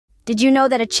Did you know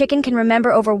that a chicken can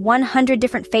remember over 100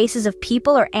 different faces of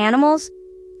people or animals?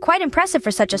 Quite impressive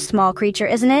for such a small creature,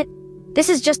 isn't it? This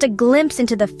is just a glimpse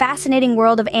into the fascinating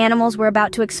world of animals we're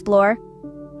about to explore.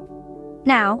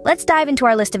 Now, let's dive into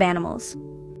our list of animals.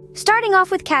 Starting off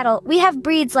with cattle, we have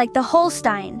breeds like the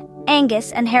Holstein,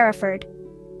 Angus, and Hereford.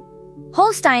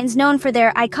 Holsteins, known for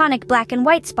their iconic black and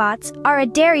white spots, are a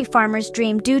dairy farmer's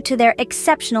dream due to their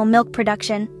exceptional milk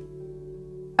production.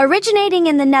 Originating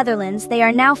in the Netherlands, they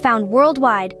are now found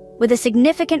worldwide, with a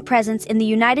significant presence in the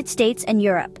United States and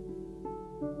Europe.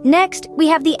 Next, we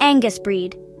have the Angus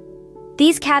breed.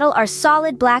 These cattle are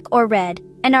solid black or red,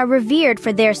 and are revered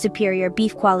for their superior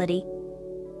beef quality.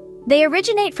 They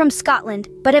originate from Scotland,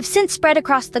 but have since spread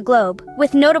across the globe,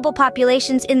 with notable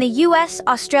populations in the US,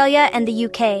 Australia, and the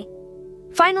UK.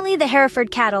 Finally, the Hereford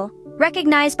cattle,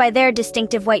 recognized by their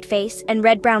distinctive white face and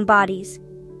red-brown bodies.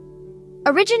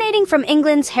 Originating from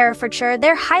England's Herefordshire,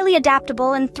 they're highly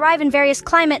adaptable and thrive in various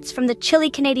climates from the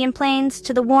chilly Canadian plains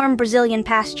to the warm Brazilian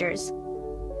pastures.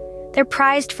 They're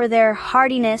prized for their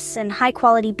hardiness and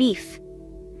high-quality beef.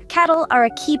 Cattle are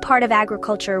a key part of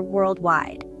agriculture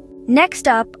worldwide. Next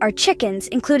up are chickens,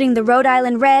 including the Rhode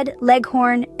Island Red,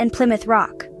 Leghorn, and Plymouth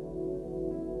Rock.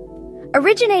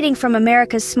 Originating from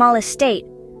America's smallest state,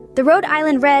 the Rhode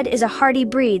Island Red is a hardy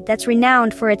breed that's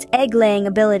renowned for its egg-laying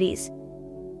abilities.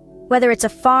 Whether it's a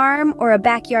farm or a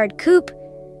backyard coop,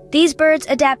 these birds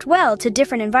adapt well to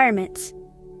different environments.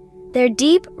 Their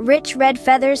deep, rich red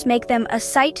feathers make them a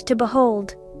sight to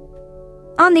behold.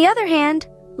 On the other hand,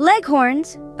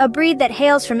 Leghorns, a breed that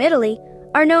hails from Italy,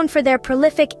 are known for their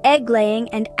prolific egg-laying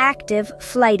and active,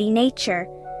 flighty nature.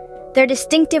 Their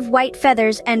distinctive white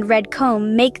feathers and red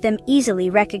comb make them easily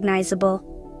recognizable.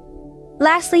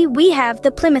 Lastly, we have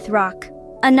the Plymouth Rock,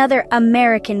 another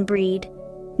American breed.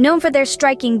 Known for their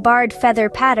striking barred feather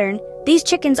pattern, these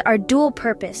chickens are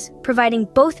dual-purpose, providing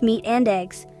both meat and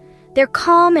eggs. Their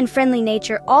calm and friendly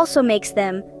nature also makes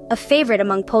them a favorite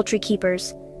among poultry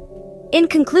keepers. In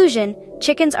conclusion,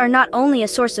 chickens are not only a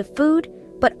source of food,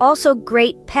 but also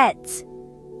great pets.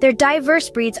 Their diverse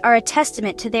breeds are a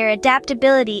testament to their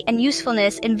adaptability and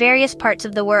usefulness in various parts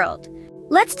of the world.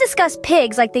 Let's discuss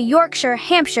pigs like the Yorkshire,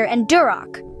 Hampshire, and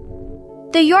Duroc.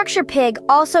 The Yorkshire pig,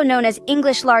 also known as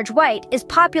English large white, is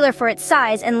popular for its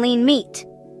size and lean meat.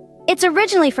 It's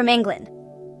originally from England.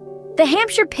 The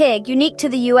Hampshire pig, unique to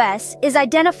the US, is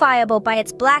identifiable by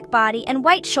its black body and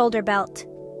white shoulder belt.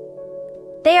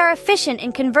 They are efficient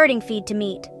in converting feed to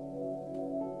meat.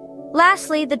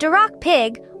 Lastly, the Duroc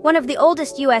pig, one of the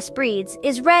oldest US breeds,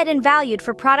 is bred and valued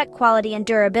for product quality and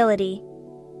durability.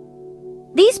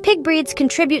 These pig breeds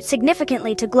contribute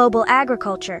significantly to global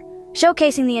agriculture,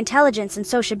 showcasing the intelligence and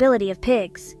sociability of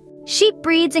pigs. Sheep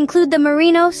breeds include the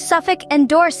Merino, Suffolk, and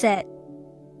Dorset.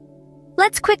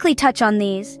 Let's quickly touch on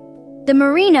these. The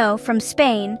Merino, from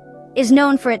Spain, is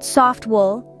known for its soft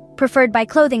wool, preferred by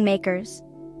clothing makers.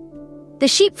 The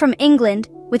sheep from England,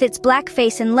 with its black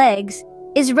face and legs,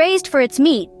 is raised for its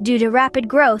meat due to rapid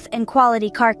growth and quality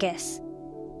carcass.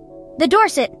 The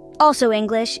Dorset, also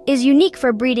English, is unique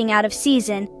for breeding out of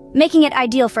season, making it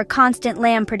ideal for constant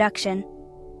lamb production.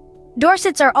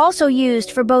 Dorsets are also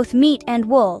used for both meat and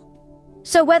wool.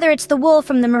 So whether it's the wool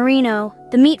from the Merino,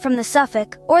 the meat from the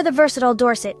Suffolk, or the versatile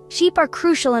Dorset, sheep are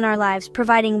crucial in our lives,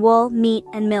 providing wool, meat,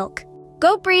 and milk.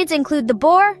 Goat breeds include the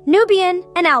Boer, Nubian,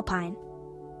 and Alpine.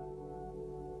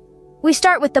 We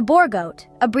start with the Boer goat,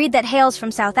 a breed that hails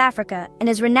from South Africa and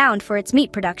is renowned for its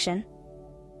meat production.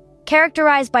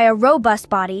 Characterized by a robust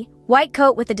body, white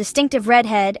coat with a distinctive red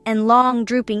head, and long,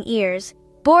 drooping ears,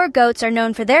 Boer goats are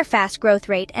known for their fast growth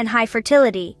rate and high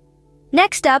fertility.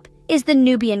 Next up is the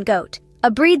Nubian goat,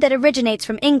 a breed that originates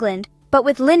from England, but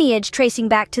with lineage tracing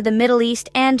back to the Middle East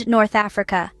and North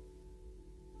Africa.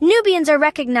 Nubians are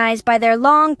recognized by their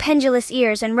long, pendulous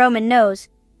ears and Roman nose.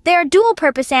 They are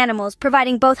dual-purpose animals,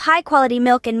 providing both high-quality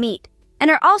milk and meat,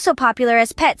 and are also popular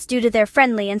as pets due to their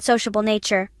friendly and sociable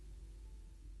nature.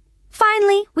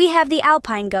 Finally, we have the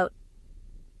Alpine goat.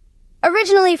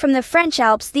 Originally from the French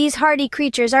Alps, these hardy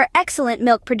creatures are excellent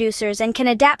milk producers and can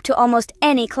adapt to almost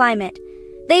any climate.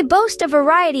 They boast a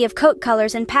variety of coat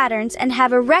colors and patterns and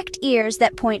have erect ears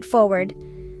that point forward.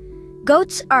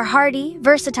 Goats are hardy,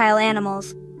 versatile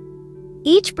animals.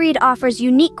 Each breed offers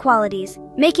unique qualities,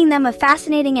 making them a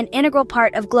fascinating and integral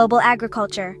part of global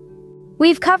agriculture.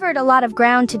 We've covered a lot of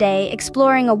ground today,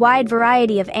 exploring a wide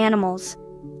variety of animals.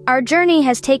 Our journey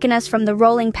has taken us from the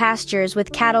rolling pastures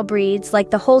with cattle breeds like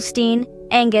the Holstein,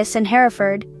 Angus, and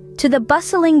Hereford, to the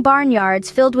bustling barnyards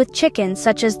filled with chickens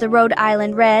such as the Rhode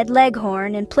Island Red,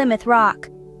 Leghorn, and Plymouth Rock.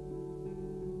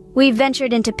 We've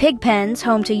ventured into pig pens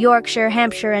home to Yorkshire,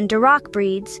 Hampshire, and Duroc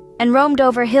breeds, and roamed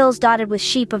over hills dotted with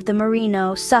sheep of the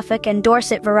Merino, Suffolk, and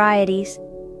Dorset varieties.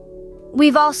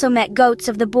 We've also met goats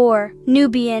of the Boer,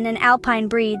 Nubian, and Alpine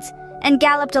breeds, and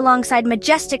galloped alongside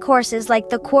majestic horses like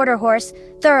the Quarter Horse,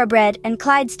 Thoroughbred, and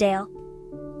Clydesdale.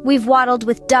 We've waddled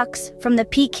with ducks, from the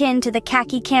Pekin to the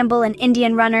Khaki Campbell and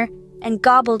Indian Runner, and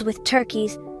gobbled with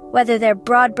turkeys, whether they're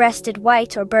broad-breasted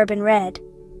white or bourbon red.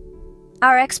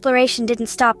 Our exploration didn't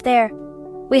stop there.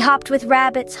 We hopped with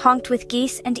rabbits, honked with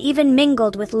geese, and even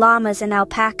mingled with llamas and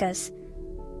alpacas.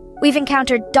 We've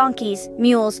encountered donkeys,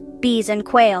 mules, bees, and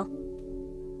quail.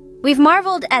 We've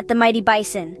marveled at the mighty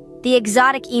bison, the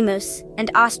exotic emus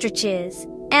and ostriches,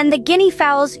 and the guinea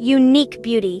fowl's unique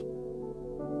beauty.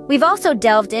 We've also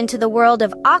delved into the world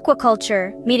of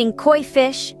aquaculture, meeting koi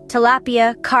fish,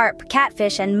 tilapia, carp,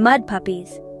 catfish, and mud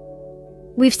puppies.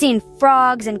 We've seen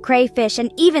frogs and crayfish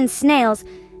and even snails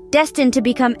destined to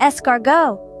become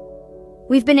escargot.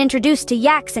 We've been introduced to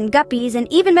yaks and guppies and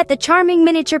even met the charming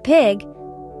miniature pig.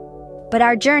 But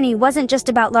our journey wasn't just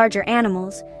about larger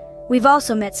animals. We've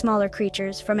also met smaller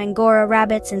creatures, from Angora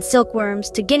rabbits and silkworms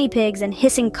to guinea pigs and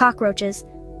hissing cockroaches.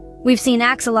 We've seen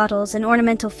axolotls and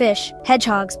ornamental fish,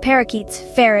 hedgehogs, parakeets,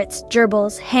 ferrets,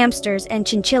 gerbils, hamsters, and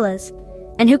chinchillas.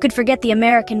 And who could forget the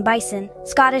American bison,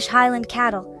 Scottish Highland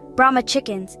cattle, Brahma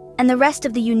chickens, and the rest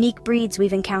of the unique breeds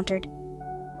we've encountered.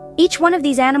 Each one of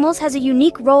these animals has a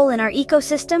unique role in our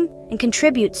ecosystem and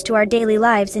contributes to our daily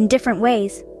lives in different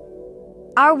ways.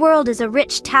 Our world is a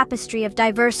rich tapestry of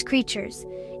diverse creatures,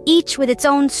 each with its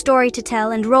own story to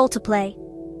tell and role to play.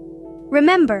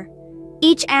 Remember,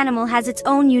 each animal has its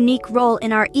own unique role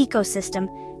in our ecosystem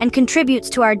and contributes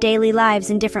to our daily lives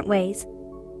in different ways.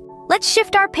 Let's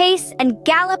shift our pace and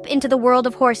gallop into the world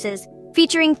of horses,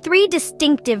 featuring 3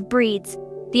 distinctive breeds: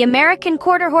 the American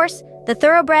Quarter Horse, the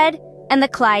Thoroughbred, and the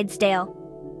Clydesdale.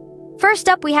 First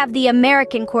up, we have the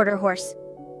American Quarter Horse.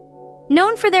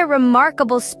 Known for their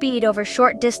remarkable speed over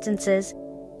short distances,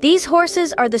 these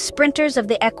horses are the sprinters of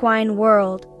the equine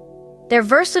world. They're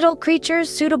versatile creatures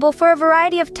suitable for a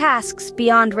variety of tasks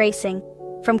beyond racing,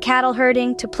 from cattle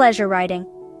herding to pleasure riding.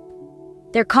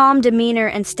 Their calm demeanor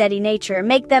and steady nature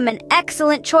make them an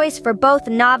excellent choice for both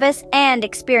novice and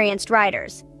experienced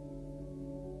riders.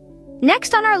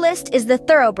 Next on our list is the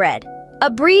Thoroughbred, a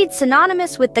breed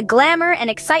synonymous with the glamour and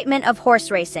excitement of horse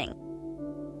racing.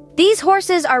 These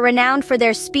horses are renowned for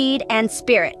their speed and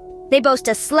spirit. They boast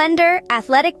a slender,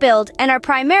 athletic build and are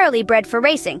primarily bred for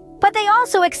racing, but they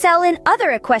also excel in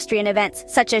other equestrian events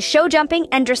such as show jumping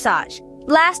and dressage.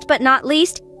 Last but not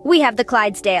least, we have the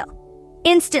Clydesdale.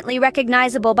 Instantly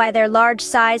recognizable by their large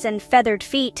size and feathered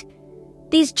feet,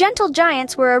 these gentle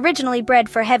giants were originally bred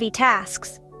for heavy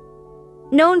tasks.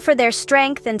 Known for their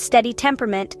strength and steady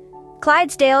temperament,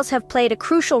 Clydesdales have played a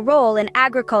crucial role in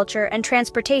agriculture and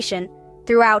transportation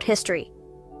throughout history.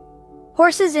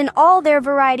 Horses in all their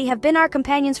variety have been our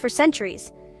companions for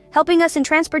centuries, helping us in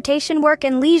transportation, work,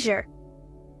 and leisure.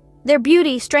 Their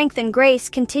beauty, strength, and grace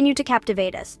continue to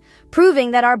captivate us,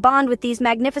 proving that our bond with these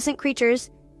magnificent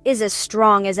creatures is as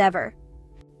strong as ever.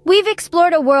 We've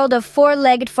explored a world of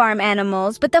 4-legged farm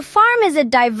animals, but the farm is a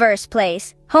diverse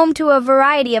place, home to a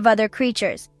variety of other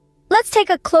creatures. Let's take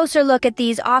a closer look at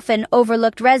these often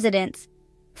overlooked residents.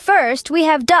 First, we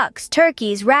have ducks,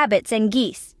 turkeys, rabbits, and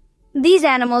geese. These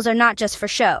animals are not just for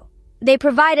show. They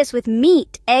provide us with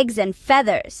meat, eggs, and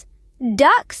feathers.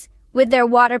 Ducks, with their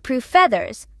waterproof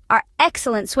feathers, are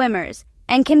excellent swimmers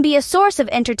and can be a source of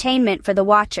entertainment for the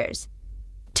watchers.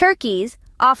 Turkeys,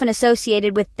 often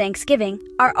associated with Thanksgiving,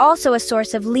 are also a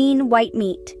source of lean white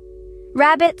meat.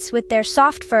 Rabbits, with their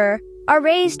soft fur, are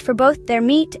raised for both their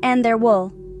meat and their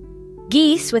wool.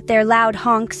 Geese, with their loud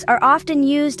honks, are often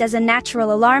used as a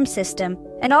natural alarm system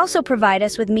and also provide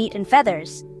us with meat and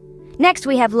feathers. Next,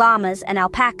 we have llamas and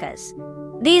alpacas.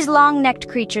 These long-necked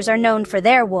creatures are known for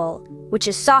their wool, which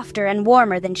is softer and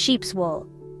warmer than sheep's wool.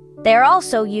 They are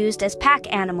also used as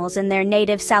pack animals in their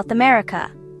native South America.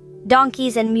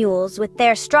 Donkeys and mules, with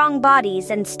their strong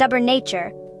bodies and stubborn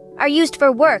nature, are used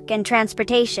for work and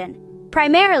transportation,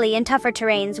 primarily in tougher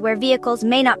terrains where vehicles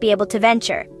may not be able to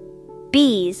venture.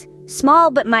 Bees, small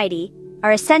but mighty,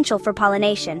 are essential for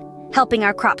pollination, helping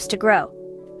our crops to grow.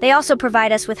 They also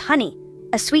provide us with honey,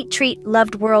 a sweet treat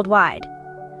loved worldwide.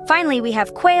 Finally, we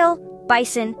have quail,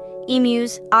 bison,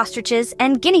 emus, ostriches,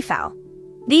 and guinea fowl.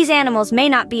 These animals may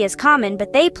not be as common,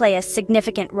 but they play a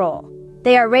significant role.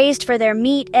 They are raised for their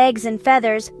meat, eggs, and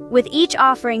feathers, with each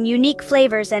offering unique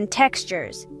flavors and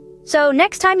textures. So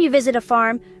next time you visit a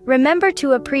farm, remember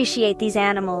to appreciate these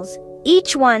animals.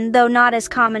 Each one, though not as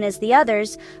common as the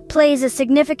others, plays a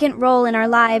significant role in our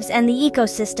lives and the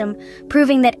ecosystem,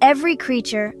 proving that every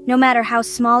creature, no matter how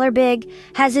small or big,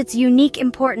 has its unique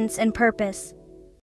importance and purpose.